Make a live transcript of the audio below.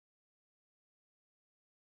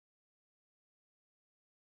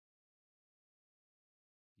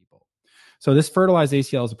So this fertilized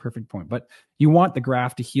ACL is a perfect point, but you want the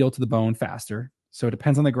graft to heal to the bone faster. So it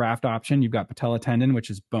depends on the graft option. You've got patella tendon, which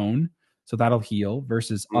is bone, so that'll heal,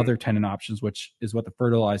 versus other tendon options, which is what the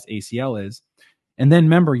fertilized ACL is. And then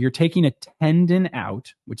remember, you're taking a tendon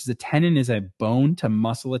out, which is a tendon is a bone to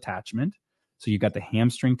muscle attachment. So you've got the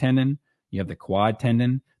hamstring tendon, you have the quad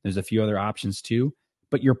tendon. There's a few other options too,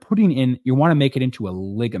 but you're putting in, you want to make it into a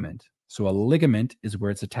ligament. So a ligament is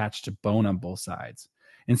where it's attached to bone on both sides.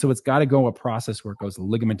 And so it's got to go a process where it goes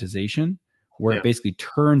ligamentization, where it basically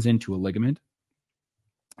turns into a ligament.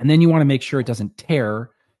 And then you want to make sure it doesn't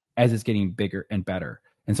tear as it's getting bigger and better.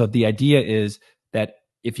 And so the idea is that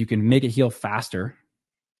if you can make it heal faster,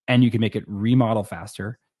 and you can make it remodel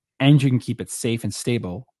faster, and you can keep it safe and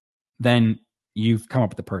stable, then you've come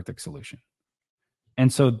up with the perfect solution.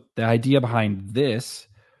 And so the idea behind this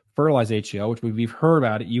fertilized ACL, which we've heard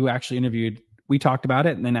about it, you actually interviewed, we talked about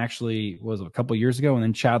it, and then actually was a couple of years ago, and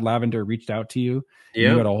then Chad Lavender reached out to you.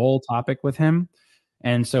 Yeah. You got a whole topic with him.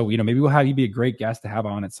 And so, maybe we'll have you be a great guest to have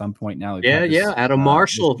on at some point now. Yeah. Adam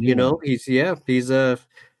Marshall, he's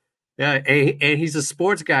and he's a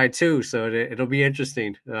sports guy too, so it'll be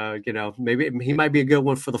interesting. Maybe he might be a good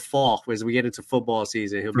one for the fall as we get into football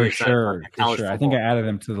season. He'll be excited for sure. I think I added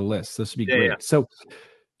him to the list. This would be great. Yeah. So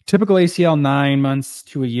typical ACL 9 months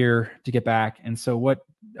to a year to get back. And so what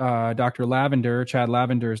Dr. Lavender, Chad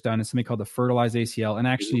Lavender, has done is something called the fertilized ACL. And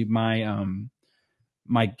actually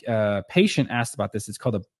my patient asked about this. It's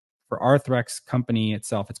called for Arthrex company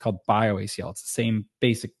itself, it's called BioACL. It's the same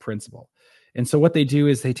basic principle. And so what they do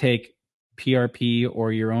is they take PRP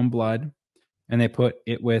or your own blood, and they put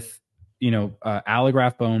it with,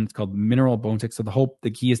 allograft bone. It's called mineral bone tick. So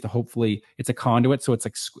the key is to hopefully, it's a conduit, so it's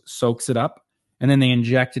like soaks it up, and then they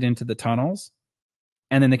inject it into the tunnels,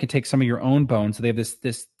 and then they can take some of your own bone. So they have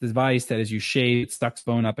this device that as you shave, it sucks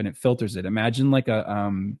bone up and it filters it. Imagine like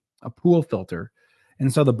a pool filter.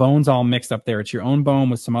 And so the bone's all mixed up there. It's your own bone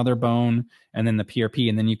with some other bone, and then the PRP,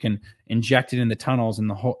 and then you can inject it in the tunnels.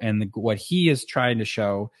 And what he is trying to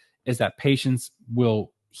show is that patients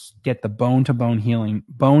will get the bone to bone healing,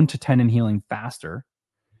 bone to tendon healing faster,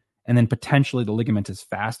 and then potentially the ligament is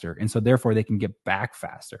faster, and so therefore they can get back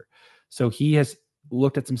faster. So he has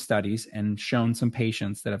looked at some studies and shown some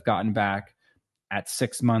patients that have gotten back at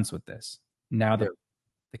 6 months with this. Now the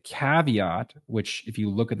caveat, which if you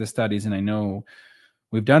look at the studies, and I know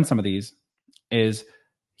we've done some of these, is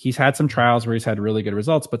he's had some trials where he's had really good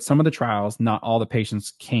results, but some of the trials, not all the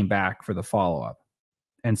patients came back for the follow-up.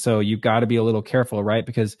 And so you've got to be a little careful, right?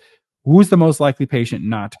 Because who's the most likely patient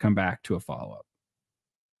not to come back to a follow-up?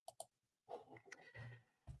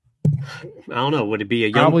 I don't know. Would it be a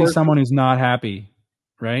young Probably person? Someone who's not happy,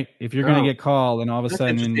 right? If you're going to get called and all of a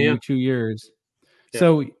sudden in 2 years. Yeah.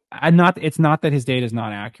 So it's not that his data is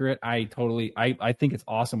not accurate. I think it's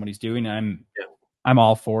awesome what he's doing. I'm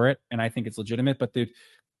all for it, and I think it's legitimate. But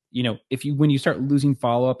when you start losing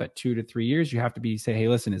follow-up at 2 to 3 years, you have to say, hey,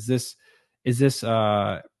 listen,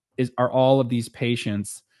 are all of these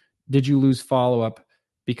patients, did you lose follow-up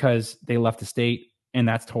because they left the state? And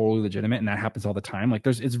that's totally legitimate, and that happens all the time. Like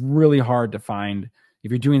it's really hard to find,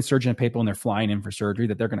 if you're doing surgeon people and they're flying in for surgery,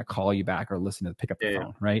 that they're going to call you back or listen to pick up the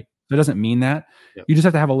phone, right? So it doesn't mean that. Yeah. You just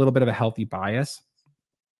have to have a little bit of a healthy bias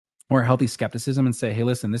or a healthy skepticism and say, hey,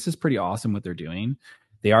 listen, this is pretty awesome what they're doing.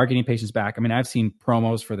 They are getting patients back. I mean, I've seen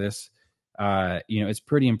promos for this. It's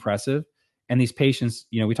pretty impressive. And these patients,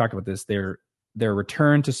 we talked about this, their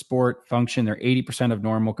return to sport function, they're 80% of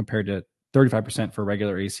normal compared to 35% for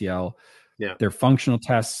regular ACL. Yeah. Their functional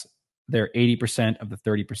tests, they're 80% of the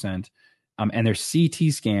 30%. And their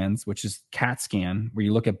CT scans, which is CAT scan, where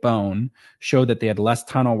you look at bone, show that they had less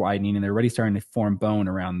tunnel widening, and they're already starting to form bone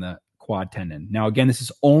around the quad tendon. Now, again, this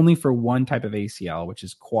is only for one type of ACL, which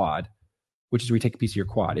is quad, which is where you take a piece of your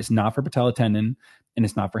quad. It's not for patella tendon, and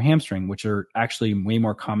it's not for hamstring, which are actually way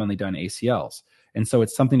more commonly done ACLs. And so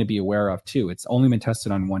it's something to be aware of too. It's only been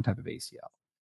tested on one type of ACL.